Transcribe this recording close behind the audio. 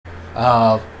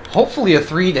Hopefully a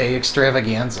 3-day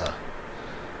extravaganza.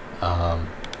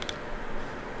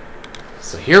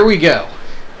 So here we go.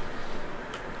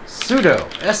 Sudo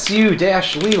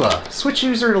su-Leela. Switch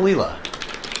user to Leela.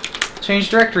 Change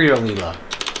directory to Leela.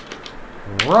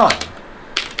 Run.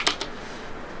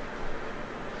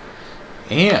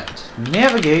 And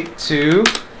navigate to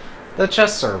the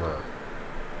chess server.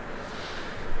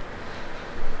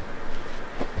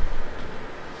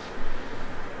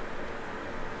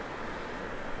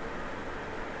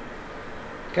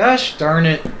 Gosh darn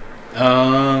it.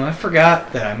 I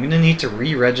forgot that I'm going to need to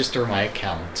re-register my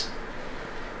account.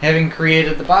 Having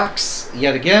created the box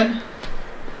yet again,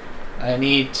 I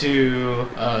need to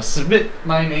submit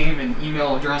my name and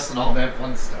email address and all that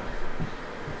fun stuff.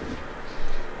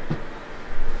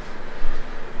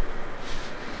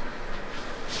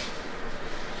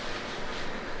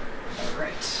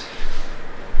 Alright.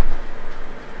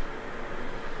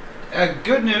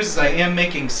 Good news is I am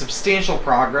making substantial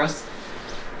progress.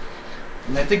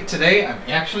 And I think today I'm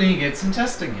actually going to get some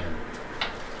testing in.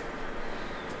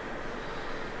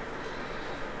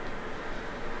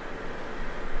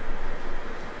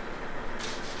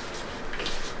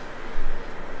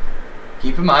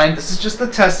 Keep in mind, this is just the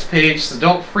test page, so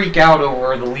don't freak out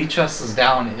over the lichess is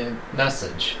down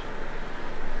message.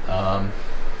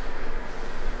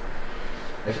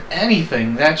 If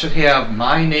anything, that should have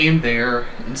my name there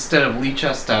instead of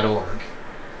lichess.org.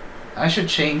 I should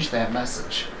change that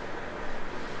message.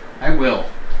 I will.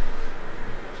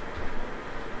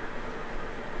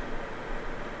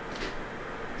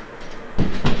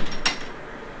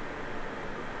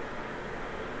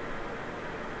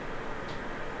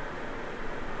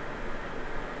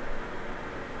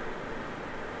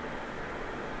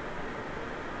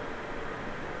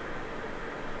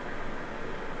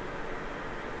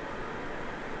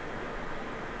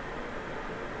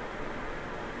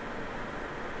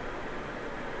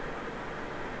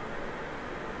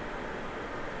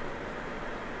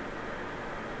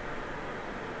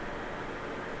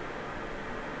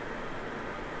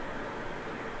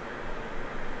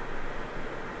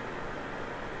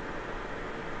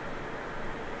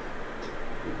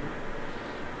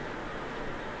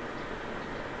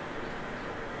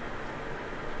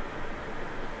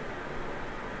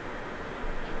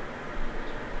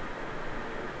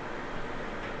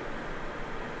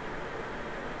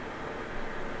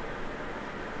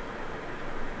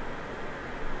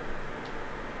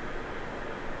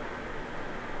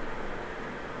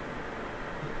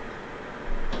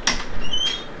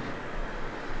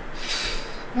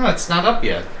 No, it's not up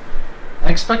yet. I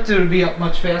expected it to be up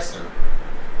much faster.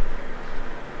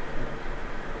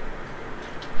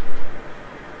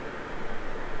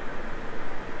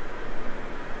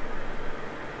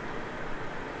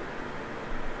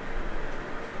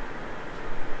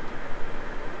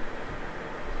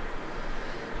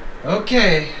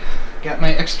 Okay, got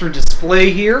my extra display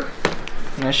here,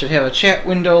 and I should have a chat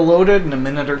window loaded in a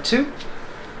minute or two.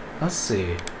 Let's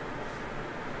see.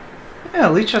 Yeah,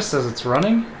 lichess says it's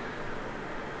running.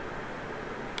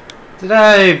 Did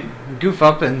I goof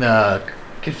up in the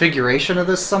configuration of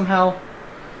this somehow?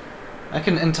 I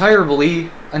can entirely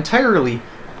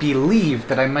believe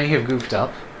that I may have goofed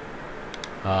up.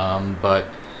 But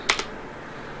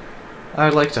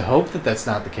I'd like to hope that that's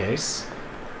not the case.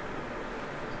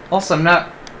 Also, I'm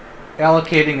not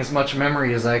allocating as much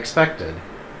memory as I expected.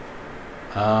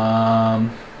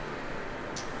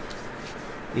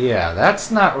 Yeah,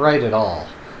 that's not right at all.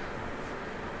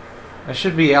 I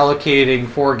should be allocating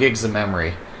 4 gigs of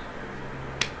memory.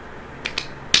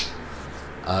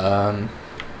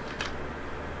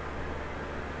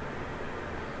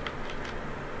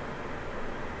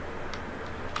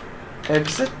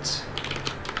 Exit.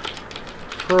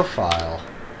 Profile.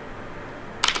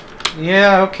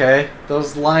 Yeah, okay.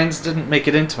 Those lines didn't make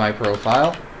it into my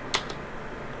profile.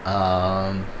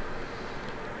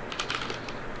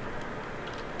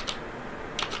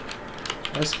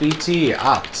 SBT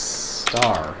opt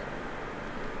star.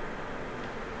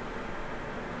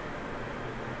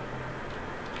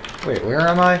 Wait, where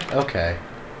am I? Okay.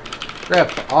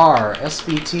 Rep R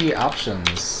SBT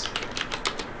options.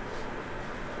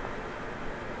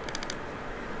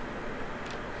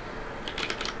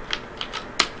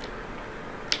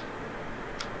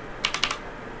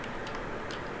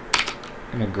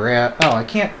 I'm gonna grab. Oh, I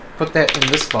can't put that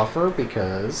in this buffer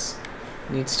because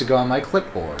it needs to go on my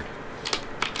clipboard.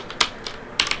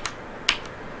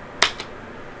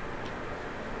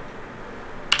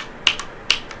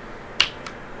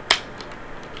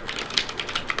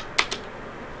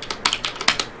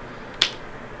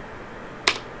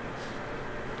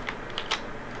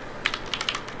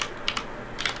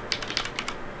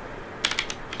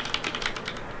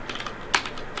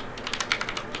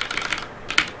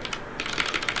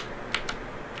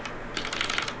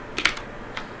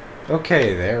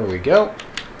 Okay, there we go.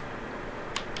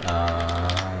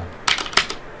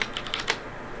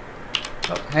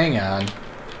 Oh, hang on.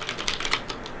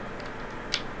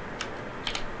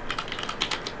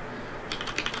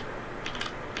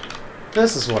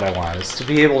 This is what I want, is to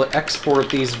be able to export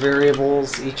these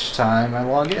variables each time I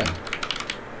log in.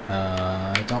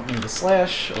 I don't need the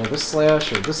slash, or this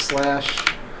slash, or this slash,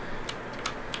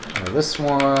 or this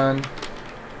one.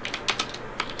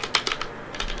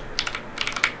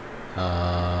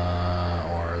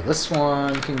 Or this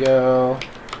one can go.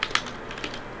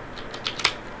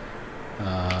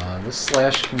 This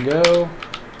slash can go.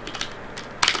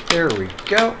 There we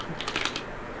go.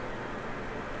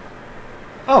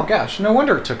 Oh gosh, no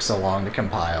wonder it took so long to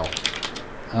compile.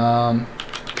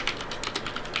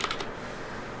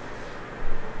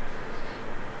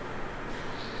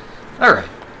 Alright.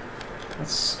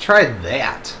 Let's try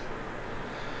that.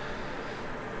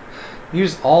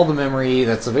 Use all the memory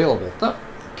that's available.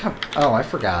 Oh, I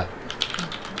forgot.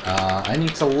 I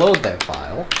need to load that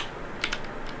file.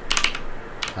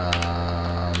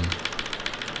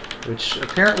 Which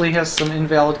apparently has some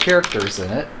invalid characters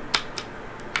in it.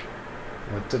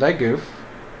 What did I goof?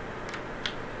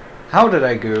 How did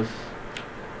I goof?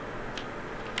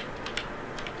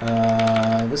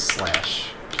 This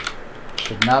slash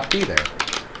should not be there.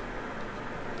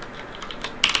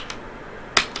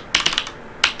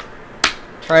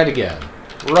 Try it again.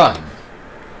 Run.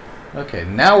 Okay,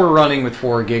 now we're running with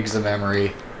 4 gigs of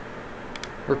memory.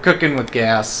 We're cooking with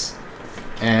gas.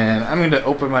 And I'm going to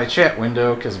open my chat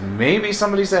window because maybe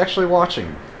somebody's actually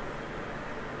watching.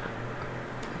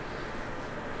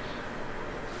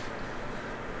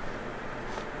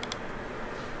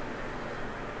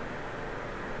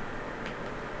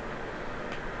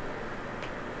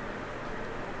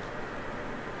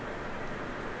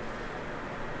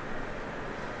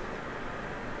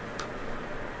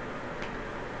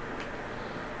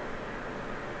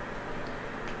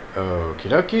 Okie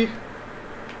dokie.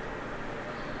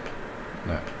 I'm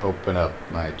gonna open up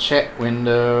my chat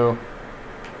window.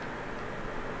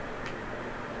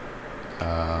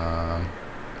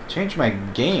 Change my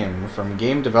game from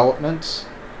game development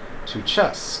to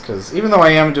chess, because even though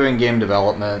I am doing game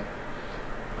development,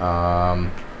 the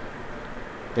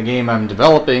game I'm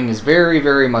developing is very,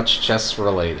 very much chess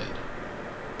related.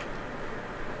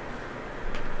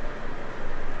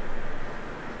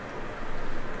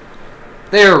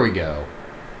 There we go.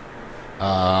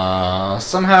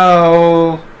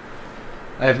 Somehow,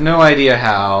 I have no idea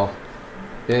how,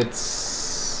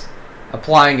 it's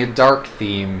applying a dark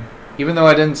theme, even though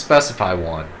I didn't specify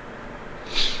one.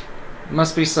 It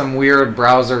must be some weird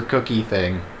browser cookie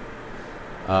thing.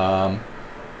 But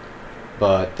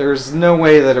there's no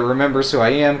way that it remembers who I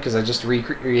am, because I just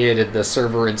recreated the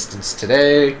server instance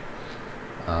today.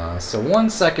 So 1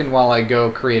 second while I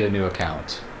go create a new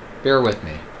account. Bear with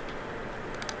me.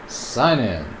 Sign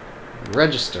in.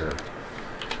 Register.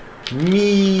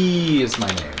 Me is my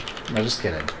name. No, just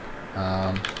kidding.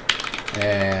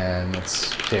 And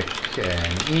let's pick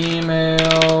an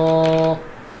email.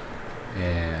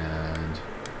 And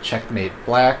checkmate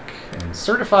black. And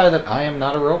certify that I am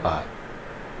not a robot.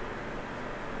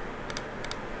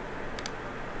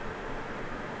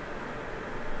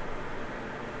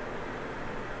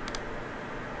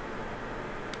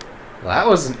 Well, that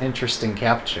was an interesting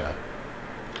CAPTCHA.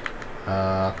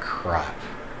 Crap.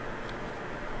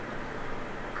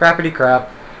 Crappity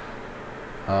crap.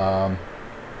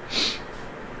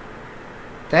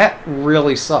 That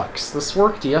really sucks. This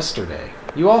worked yesterday.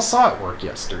 You all saw it work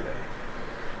yesterday.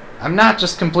 I'm not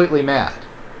just completely mad.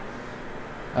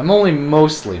 I'm only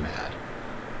mostly mad.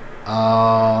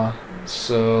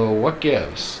 So what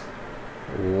gives?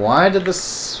 Why did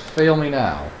this fail me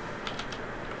now?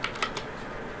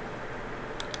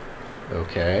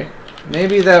 Okay.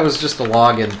 Maybe that was just a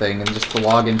login thing and just the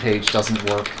login page doesn't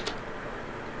work.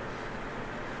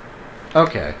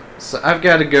 Okay, so I've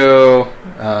got to go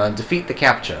defeat the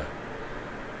CAPTCHA.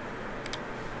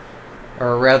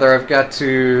 Or rather, I've got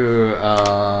to...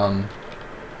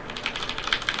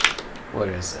 what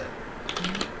is it?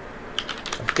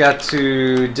 I've got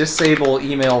to disable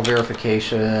email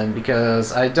verification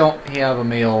because I don't have a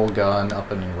mail gun up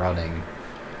and running.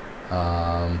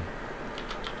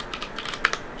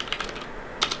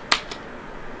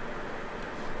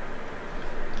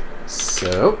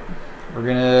 So, we're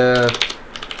gonna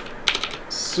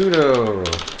sudo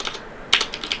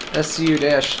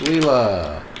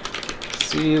su-lila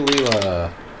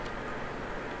c-lila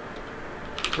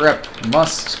grep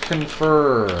must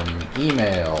confirm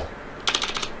email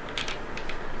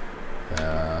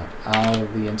out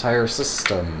of the entire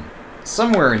system.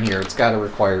 Somewhere in here it's got to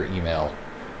require email.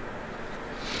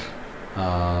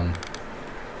 And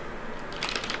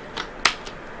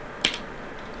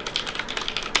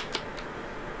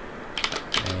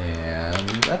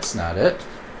that's not it.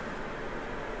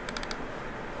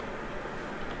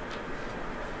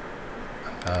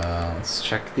 Let's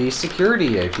check the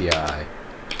security API.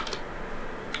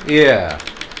 Yeah.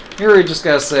 Here we just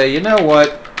gotta say, you know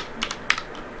what?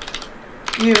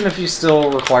 Even if you still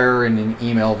require an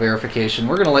email verification,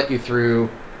 we're gonna let you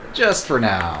through just for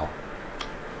now.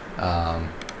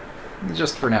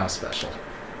 Just for now special.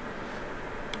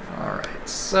 Alright,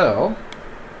 so...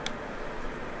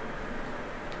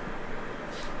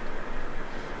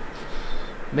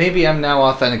 maybe I'm now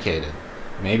authenticated.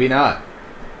 Maybe not.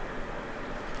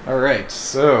 Alright,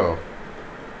 so...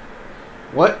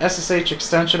 what SSH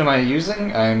extension am I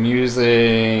using? I'm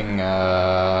using...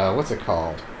 what's it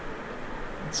called?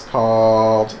 It's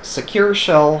called Secure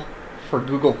Shell for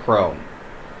Google Chrome.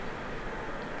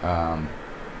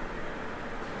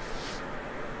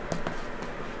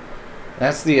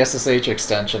 That's the SSH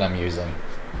extension I'm using.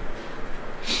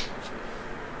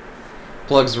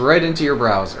 Plugs right into your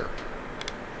browser.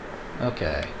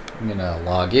 Okay, I'm gonna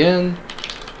log in.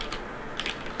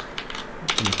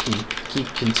 Keep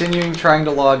continuing trying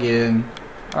to log in,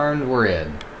 and we're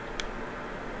in.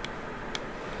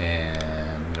 And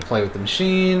I'm gonna play with the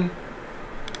machine.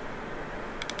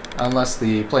 Unless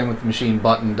the playing with the machine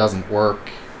button doesn't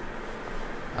work.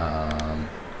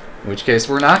 In which case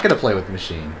we're not gonna play with the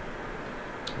machine.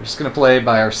 We're just gonna play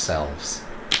by ourselves.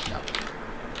 No.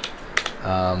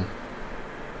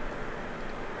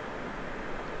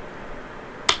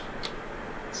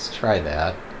 Let's try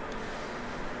that.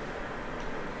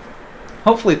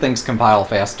 Hopefully things compile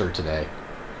faster today.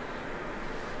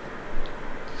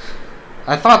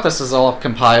 I thought this is all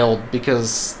compiled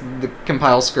because the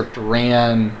compile script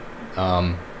ran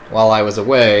while I was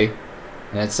away,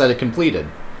 and it said it completed.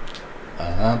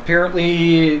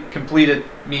 Apparently, completed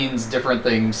means different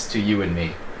things to you and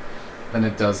me than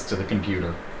it does to the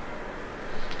computer.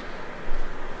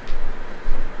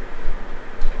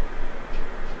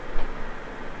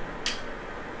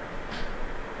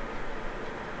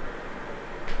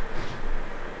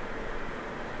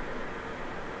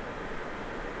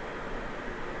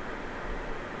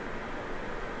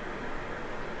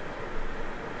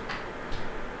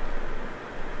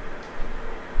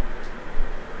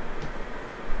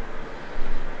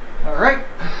 Alright.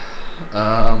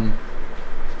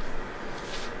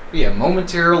 Yeah,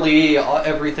 momentarily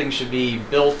everything should be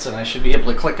built and I should be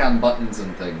able to click on buttons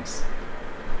and things.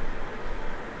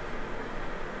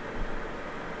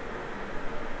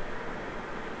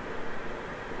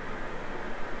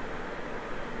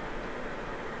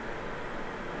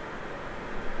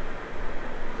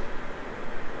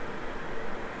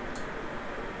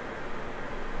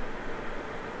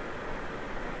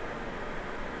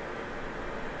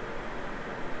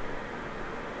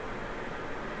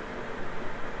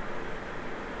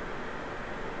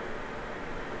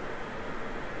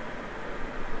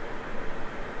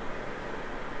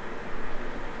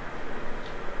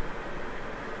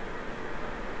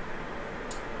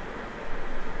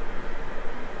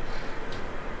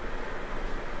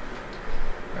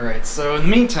 Alright, so in the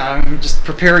meantime, I'm just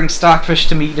preparing Stockfish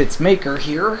to meet its maker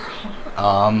here.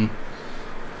 A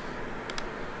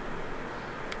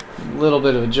little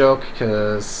bit of a joke,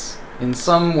 because in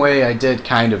some way I did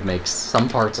kind of make some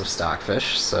parts of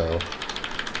Stockfish, so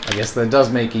I guess that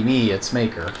does make me its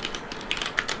maker.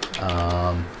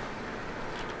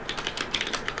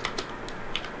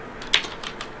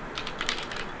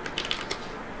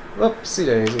 Whoopsie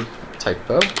daisy.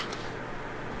 Typo.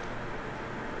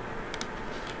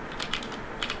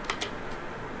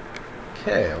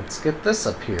 Okay, let's get this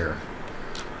up here.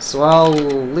 So while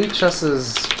lichess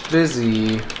is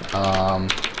busy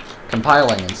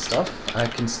compiling and stuff, I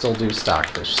can still do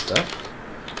Stockfish stuff.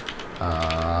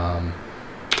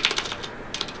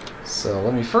 So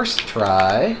let me first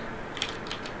try.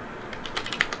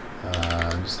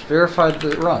 Just verify that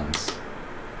it runs.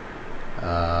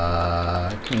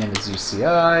 Command is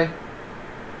UCI.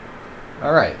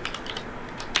 Alright.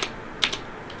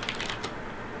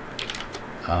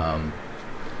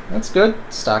 That's good.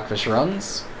 Stockfish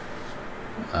runs.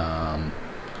 The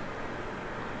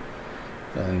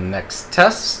next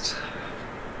test.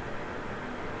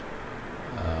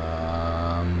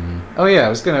 Oh yeah, I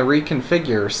was going to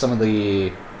reconfigure some of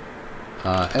the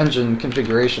engine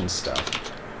configuration stuff,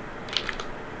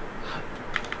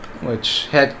 which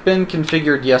had been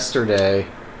configured yesterday.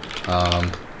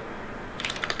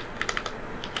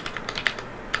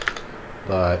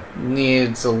 But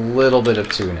needs a little bit of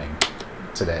tuning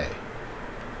today.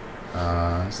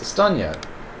 Is this done yet?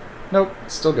 Nope,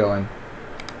 it's still going.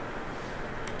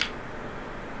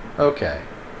 Okay.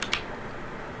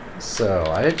 So,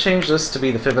 I had changed this to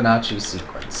be the Fibonacci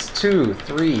sequence. 2,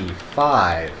 3,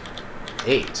 5,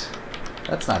 8.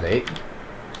 That's not 8.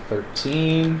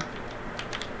 13,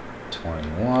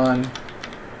 21,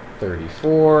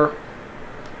 34,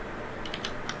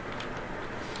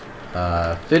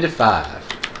 55.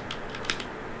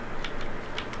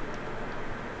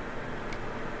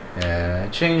 And I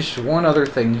changed one other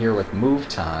thing here with move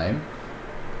time.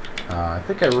 I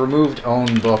think I removed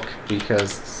own book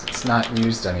because it's not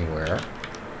used anywhere.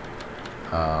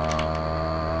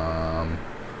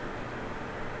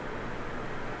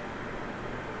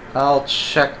 I'll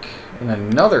check in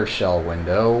another shell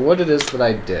window what it is that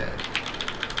I did.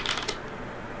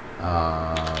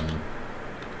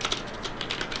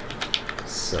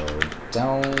 So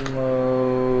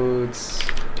downloads,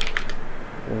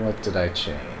 what did I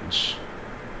change?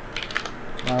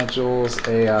 Modules,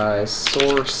 AI,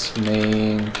 source,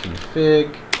 main,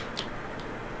 config.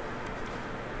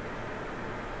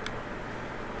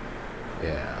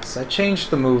 Yeah, so I changed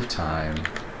the move time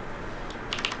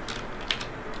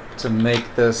to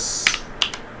make this,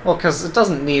 well, because it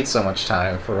doesn't need so much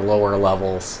time for lower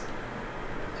levels.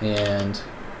 And,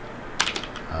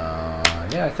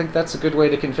 yeah, I think that's a good way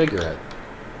to configure it.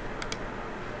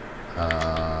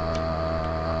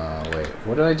 Wait,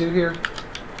 what did I do here?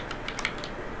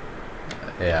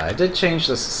 Yeah, I did change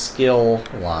this skill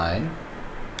line.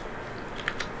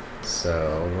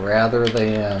 So rather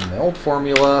than the old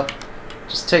formula,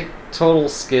 just take total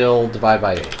skill, divide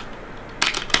by 8.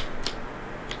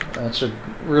 That should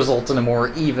result in a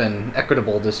more even,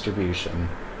 equitable distribution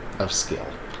of skill.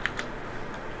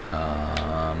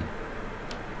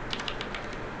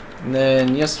 And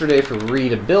then yesterday for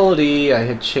readability, I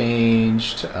had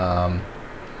changed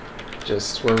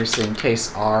just where we're saying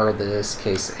case R this,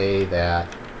 case A that,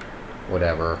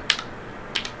 whatever.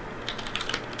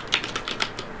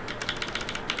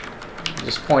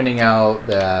 Just pointing out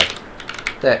that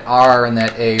that R and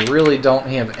that A really don't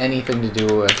have anything to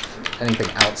do with anything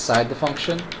outside the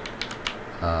function.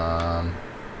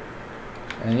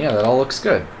 And yeah, that all looks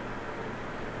good.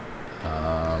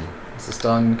 Is this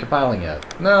done compiling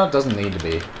yet? No, it doesn't need to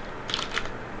be.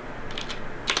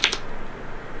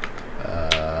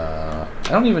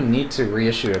 I don't even need to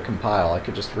reissue a compile. I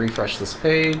could just refresh this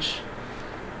page,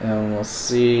 and we'll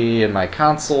see in my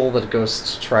console that it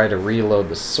goes to try to reload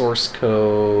the source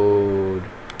code.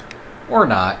 Or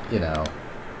not, you know.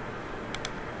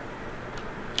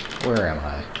 Where am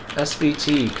I?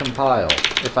 SVT, compile.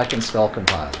 If I can spell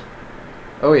compile.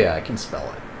 Oh yeah, I can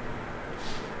spell it.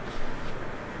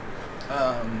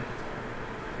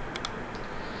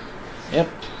 Yep.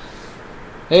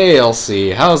 Hey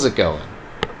LC, how's it going?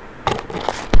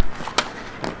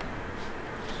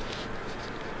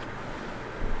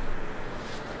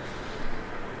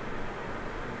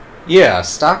 Yeah,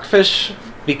 Stockfish,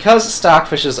 because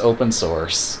Stockfish is open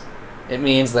source, it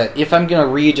means that if I'm going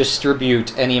to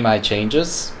redistribute any of my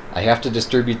changes, I have to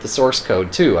distribute the source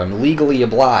code too. I'm legally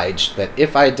obliged that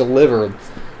if I deliver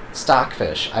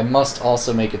Stockfish, I must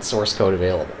also make its source code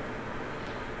available.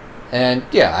 And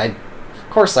yeah, of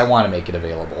course I want to make it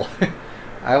available.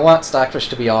 I want Stockfish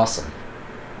to be awesome.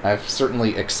 I've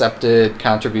certainly accepted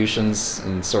contributions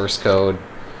in source code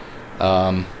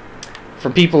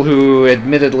from people who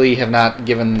admittedly have not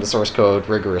given the source code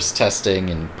rigorous testing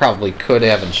and probably could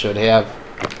have and should have.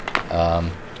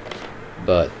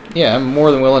 But yeah, I'm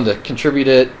more than willing to contribute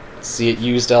it, see it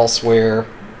used elsewhere,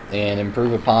 and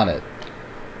improve upon it.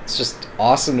 It's just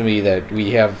awesome to me that we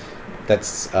have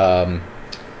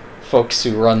folks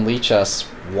who run lichess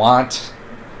want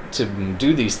to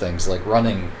do these things, like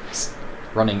running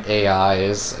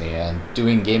AIs and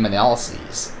doing game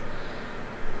analyses.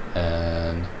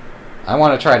 And I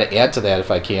want to try to add to that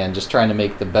if I can, just trying to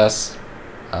make the best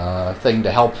thing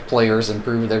to help players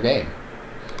improve their game.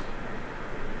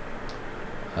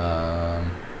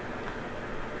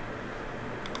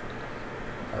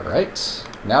 Alright,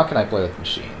 now can I play with the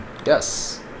machine?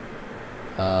 Yes.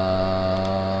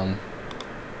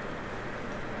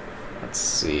 Let's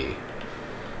see.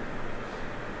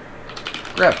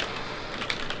 Grep.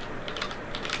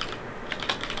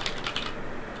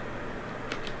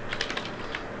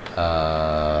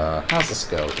 How's this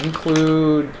go?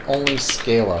 Include only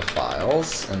Scala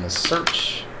files in the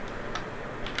search.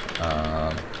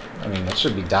 I mean, it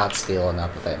should be .scala,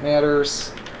 not that that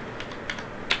matters.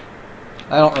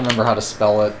 I don't remember how to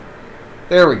spell it.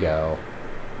 There we go.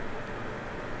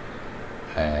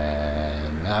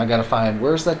 And now I gotta find,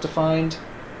 where's that defined?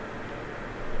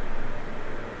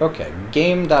 Okay,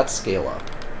 game.scala.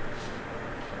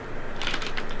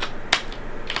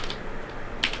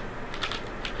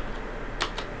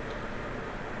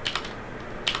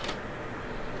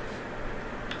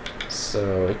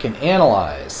 So it can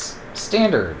analyze.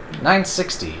 Standard,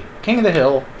 960. King of the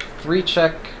Hill, 3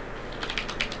 check.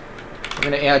 We're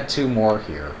going to add 2 more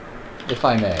here, if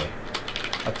I may.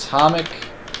 Atomic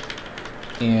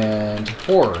and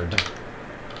Horde.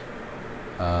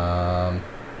 So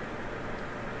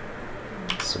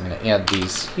I'm going to add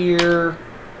these here.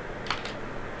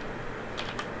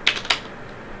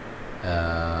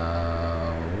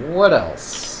 What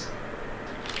else?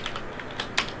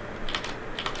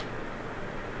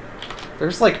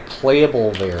 There's like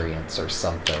playable variants or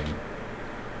something.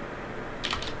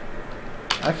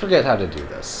 I forget how to do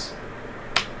this.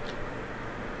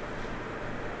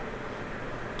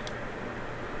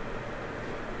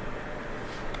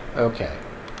 Okay.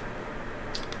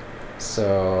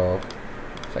 So,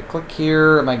 if I click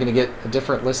here, am I going to get a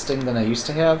different listing than I used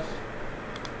to have?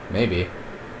 Maybe.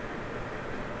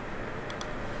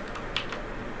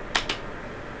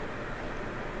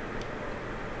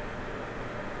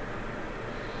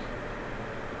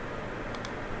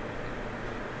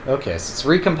 Okay, so it's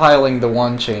recompiling the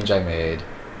one change I made.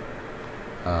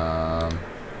 I'm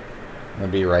going to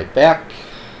be right back.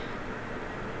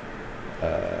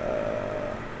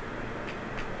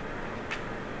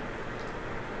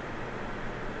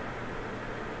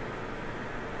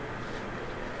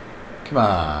 Come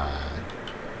on.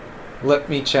 Let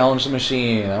me challenge the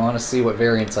machine. I want to see what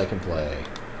variants I can play.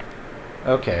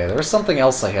 Okay, there was something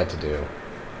else I had to do.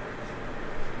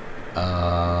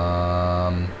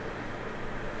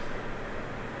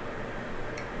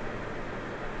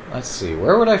 Let's see,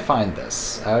 where would I find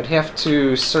this? I would have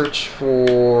to search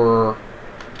for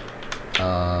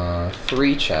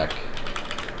 3 check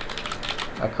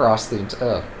across the...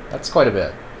 Oh, that's quite a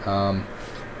bit.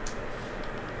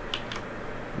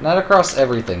 Not across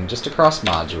everything, just across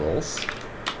modules.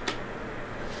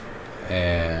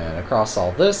 And across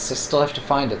all this, I still have to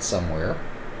find it somewhere.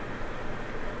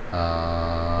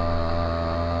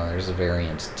 There's a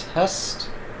variant test.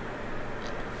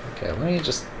 Okay, let me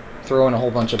just throw in a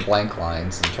whole bunch of blank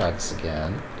lines and try this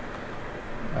again.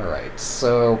 Alright,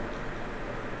 so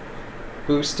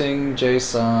boosting,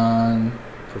 JSON,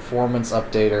 performance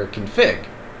updater, config.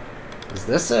 Is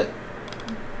this it?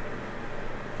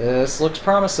 This looks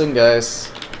promising,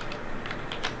 guys.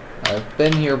 I've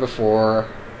been here before.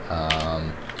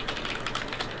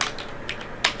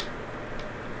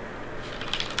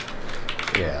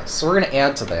 Yeah, so we're going to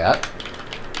add to that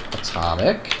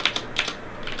Atomic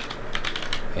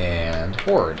and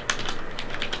Horde.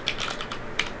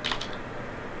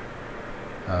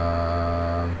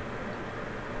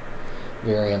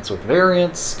 Variants with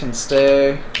variants can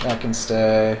stay. That can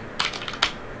stay.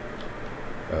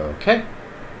 Okay.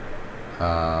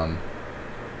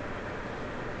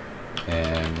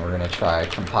 And we're going to try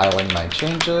compiling my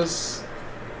changes.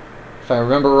 If I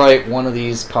remember right, one of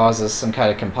these causes some kind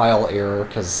of compile error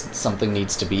because something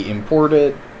needs to be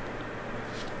imported.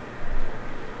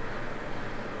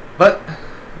 But,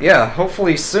 yeah,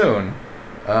 hopefully soon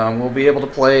we'll be able to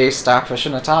play Stockfish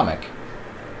and Atomic.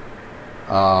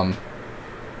 And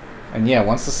yeah,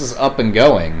 once this is up and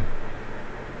going,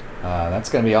 that's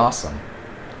going to be awesome.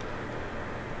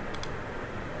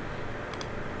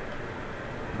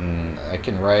 I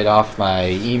can write off my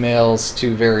emails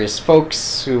to various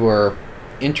folks who are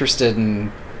interested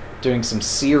in doing some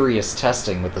serious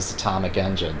testing with this Atomic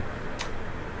engine.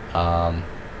 Yeah,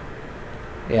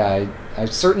 I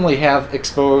certainly have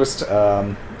exposed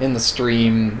in the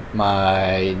stream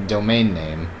my domain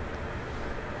name.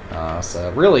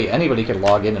 So really anybody could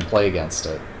log in and play against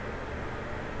it.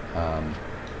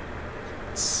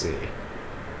 Let's see.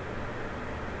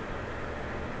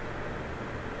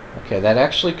 Okay, that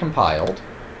actually compiled,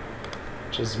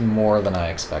 which is more than I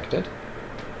expected.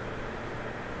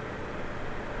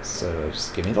 So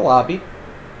just give me the lobby.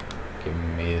 Give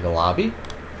me the lobby.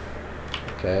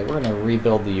 Okay, we're going to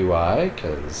rebuild the UI,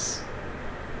 because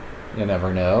you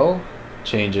never know.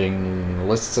 Changing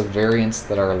lists of variants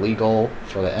that are illegal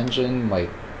for the engine might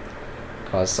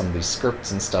cause some of these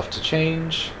scripts and stuff to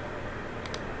change.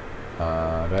 Do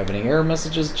I have any error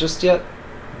messages just yet?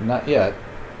 Not yet.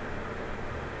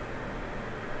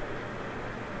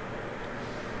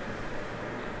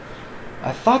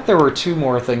 I thought there were 2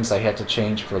 more things I had to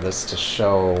change for this to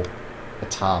show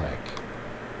Atomic.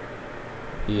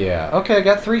 Yeah, okay, I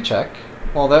got 3 check.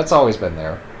 Well, that's always been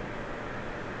there.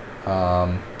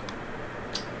 Darn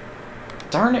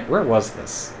it, where was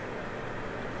this?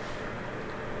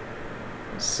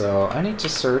 So I need to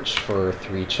search for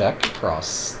 3 check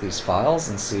across these files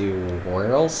and see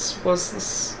where else was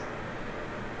this.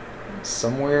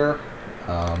 Somewhere.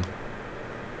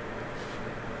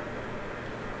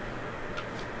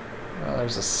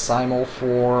 There's a simul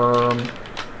form.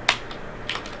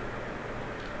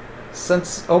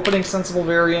 Opening sensible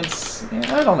variants.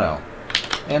 Yeah, I don't know.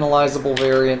 Analyzable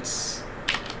variants.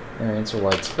 Variants where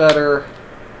white's better.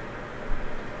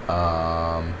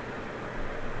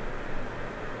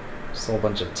 Just a whole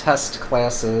bunch of test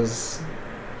classes.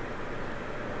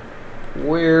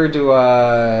 Where do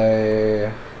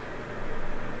I...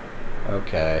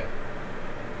 Okay.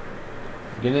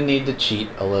 I'm gonna need to cheat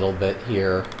a little bit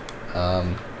here.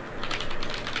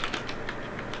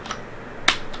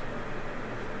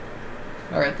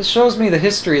 Alright, this shows me the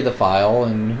history of the file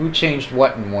and who changed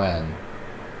what and when.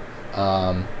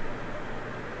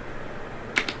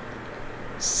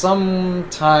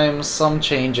 Sometimes some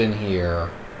change in here.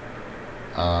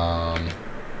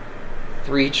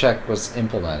 3 check was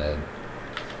implemented.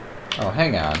 Oh,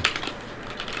 hang on.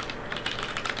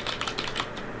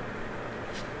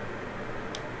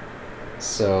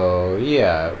 So,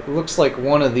 yeah, it looks like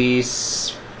one of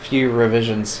these few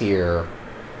revisions here,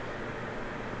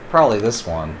 probably this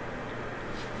one.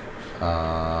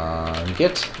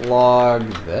 Git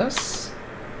log this?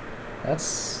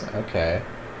 That's okay.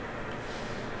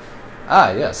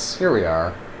 Ah, yes, here we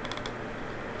are.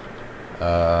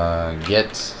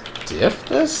 Git diff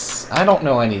this? I don't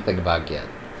know anything about Git.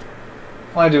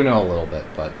 Well, I do know a little bit,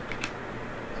 but...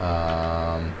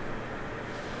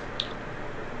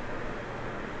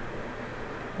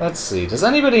 let's see. Does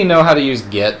anybody know how to use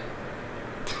Git?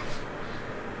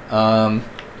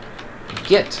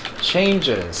 Git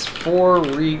changes for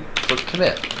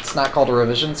commit. It's not called a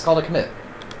revision, it's called a commit.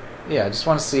 Yeah, I just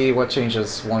want to see what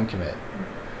changes one commit.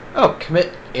 Oh,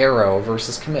 commit arrow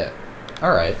versus commit.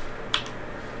 Alright.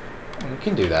 We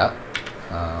can do that.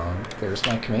 There's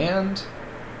my command.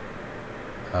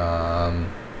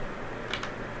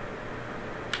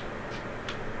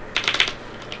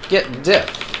 Git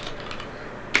diff.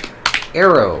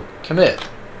 Arrow, commit.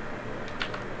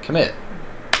 Commit.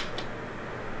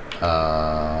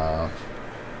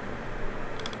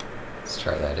 Let's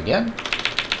try that again.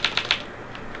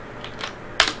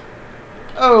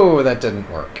 Oh, that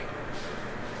didn't work.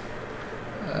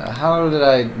 How did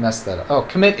I mess that up? Oh,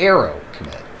 commit arrow,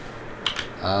 commit.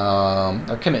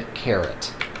 Or commit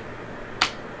caret.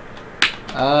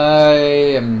 I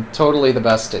am totally the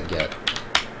best at Git.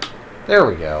 There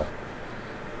we go.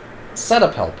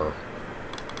 Setup helper.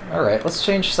 Alright, let's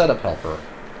change setup helper.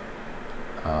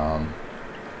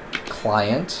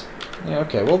 Client. Yeah,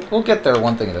 okay, we'll get there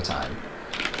one thing at a time.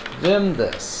 Vim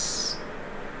this.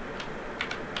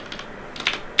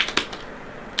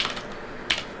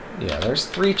 Yeah, there's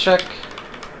 3 check.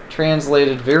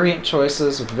 Translated variant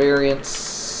choices with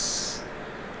variants.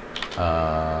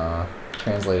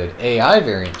 Translated AI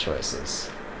variant choices.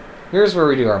 Here's where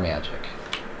we do our magic.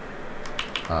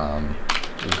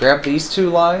 We grab these 2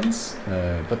 lines,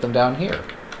 put them down here.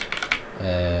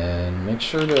 And make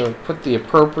sure to put the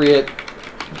appropriate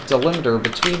delimiter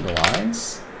between the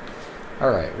lines.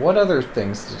 Alright, what other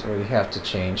things do we have to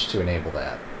change to enable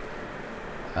that?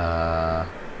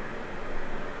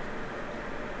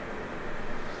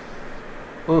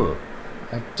 Ooh,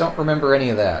 I don't remember any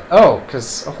of that. Oh,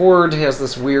 because Horde has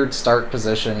this weird start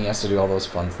position, he has to do all those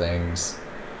fun things.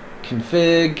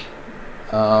 Config,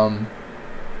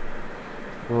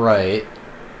 right.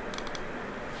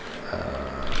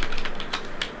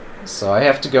 So I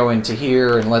have to go into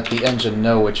here and let the engine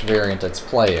know which variant it's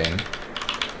playing.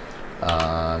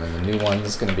 And the new one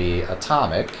is going to be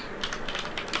Atomic.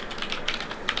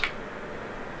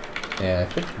 And I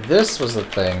think this was the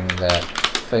thing that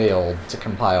failed to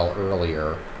compile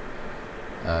earlier.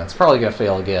 It's probably going to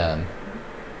fail again.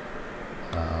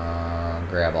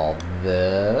 Grab all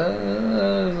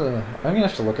this. I'm going to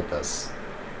have to look at this.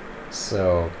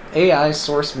 So, AI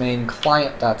source main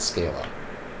client.scala.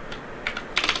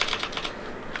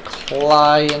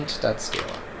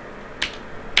 Client.scala.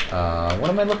 What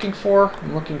am I looking for?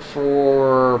 I'm looking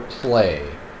for play.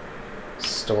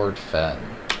 Stored fen.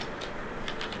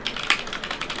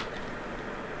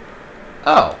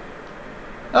 Oh.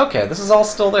 Okay, this is all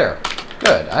still there.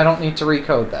 Good. I don't need to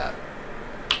recode that.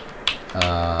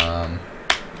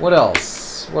 What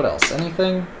else? What else?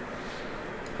 Anything?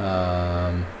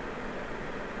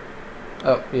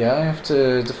 Oh, yeah, I have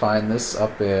to define this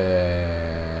up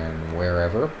in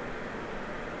wherever.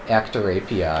 Actor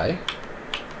API.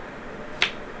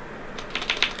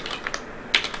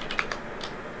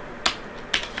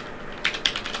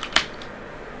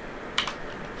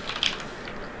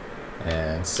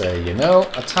 And say, you know,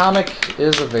 atomic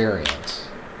is a variant.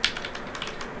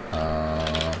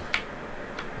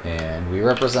 And we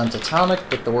represent atomic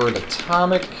with the word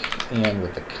atomic and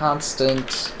with the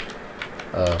constant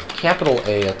capital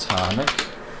A atomic.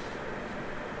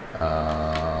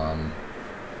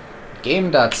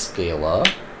 Game.scala.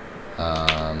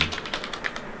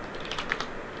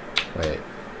 Wait.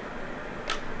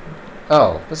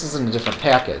 Oh, this is in a different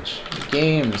package.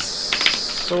 Game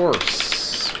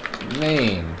source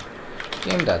main.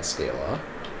 Game.scala.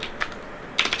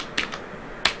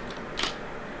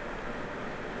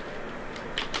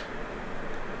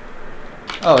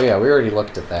 Oh yeah, we already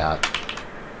looked at that.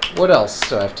 What else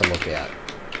do I have to look at?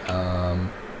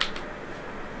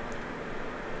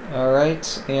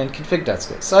 Alright, and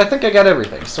config.scala. So I think I got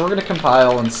everything. So we're going to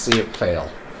compile and see it fail.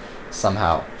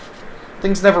 Somehow.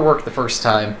 Things never work the first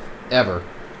time. Ever.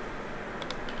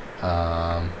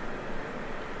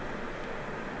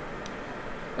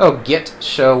 Oh, git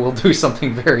show will do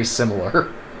something very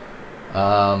similar.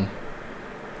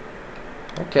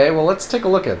 Okay, well let's take a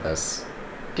look at this.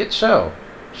 Git show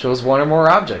shows one or more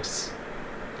objects.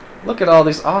 Look at all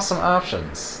these awesome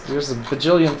options. There's a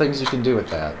bajillion things you can do with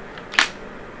that.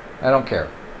 I don't care.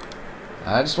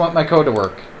 I just want my code to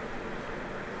work.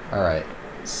 Alright,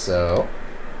 so...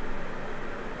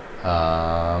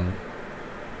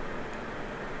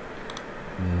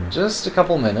 in just a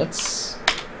couple minutes.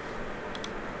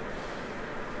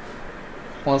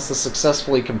 Once this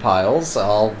successfully compiles,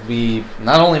 I'll be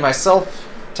not only myself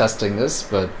testing this,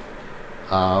 but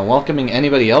welcoming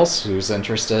anybody else who's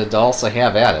interested to also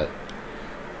have at it.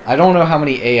 I don't know how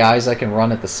many AIs I can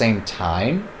run at the same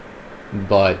time,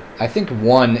 but I think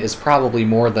one is probably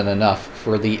more than enough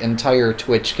for the entire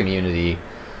Twitch community,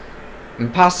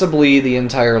 and possibly the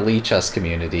entire lichess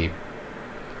community.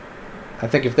 I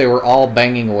think if they were all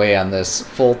banging away on this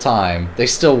full time, they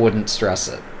still wouldn't stress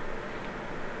it.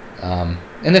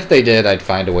 And if they did, I'd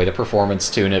find a way to performance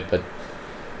tune it, but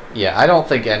yeah, I don't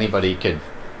think anybody could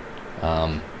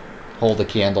hold a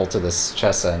candle to this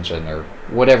chess engine, or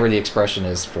whatever the expression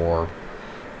is for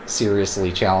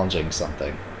seriously challenging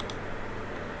something.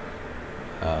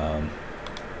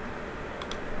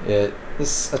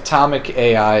 This atomic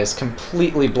AI has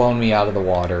completely blown me out of the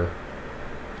water.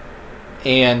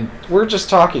 And we're just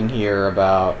talking here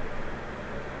about...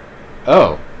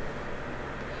 Oh.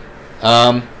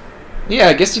 Yeah,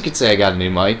 I guess you could say I got a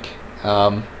new mic.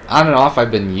 On and off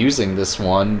I've been using this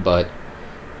one, but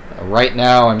right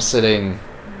now I'm sitting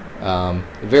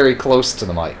very close to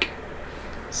the mic.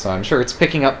 So I'm sure it's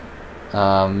picking up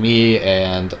me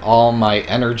and all my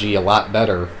energy a lot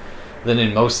better than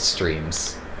in most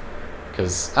streams.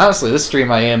 Because honestly, this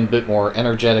stream I am a bit more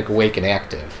energetic, awake, and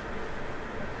active.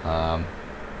 Some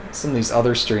of these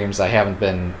other streams I haven't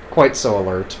been quite so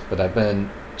alert, but I've been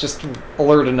just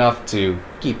alert enough to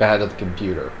keep ahead of the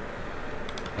computer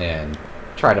and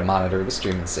try to monitor the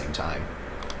stream at the same time.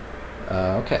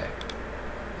 Okay.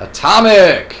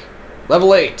 Atomic!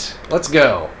 Level 8. Let's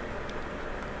go.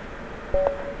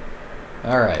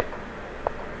 Alright.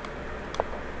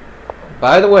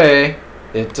 By the way,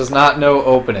 it does not know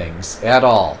openings at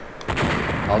all.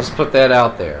 I'll just put that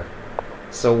out there.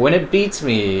 So when it beats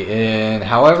me in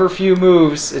however few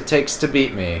moves it takes to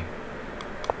beat me...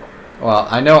 Well,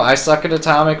 I know I suck at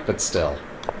Atomic, but still.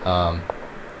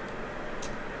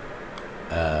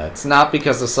 It's not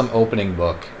because of some opening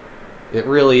book. It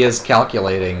really is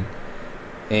calculating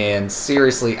and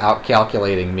seriously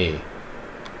out-calculating me.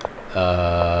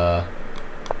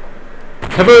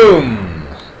 Kaboom!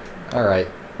 Alright.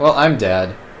 Well, I'm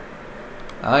dead.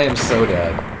 I am so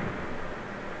dead.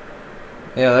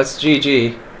 Yeah, that's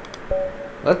GG.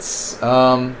 Let's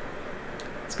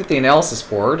get the analysis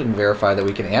board and verify that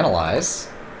we can analyze.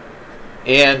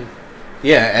 And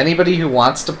yeah, anybody who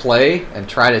wants to play and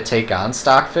try to take on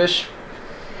Stockfish,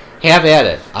 have at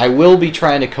it. I will be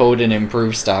trying to code and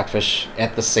improve Stockfish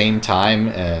at the same time,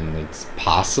 and it's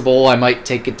possible I might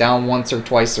take it down once or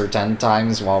twice or 10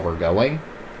 times while we're going.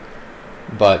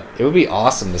 But it would be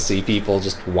awesome to see people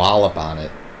just wallop on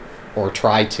it. Or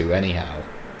try to, anyhow.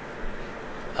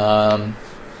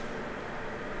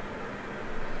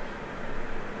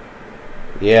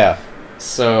 Yeah.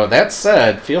 So, that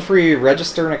said, feel free to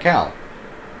register an account.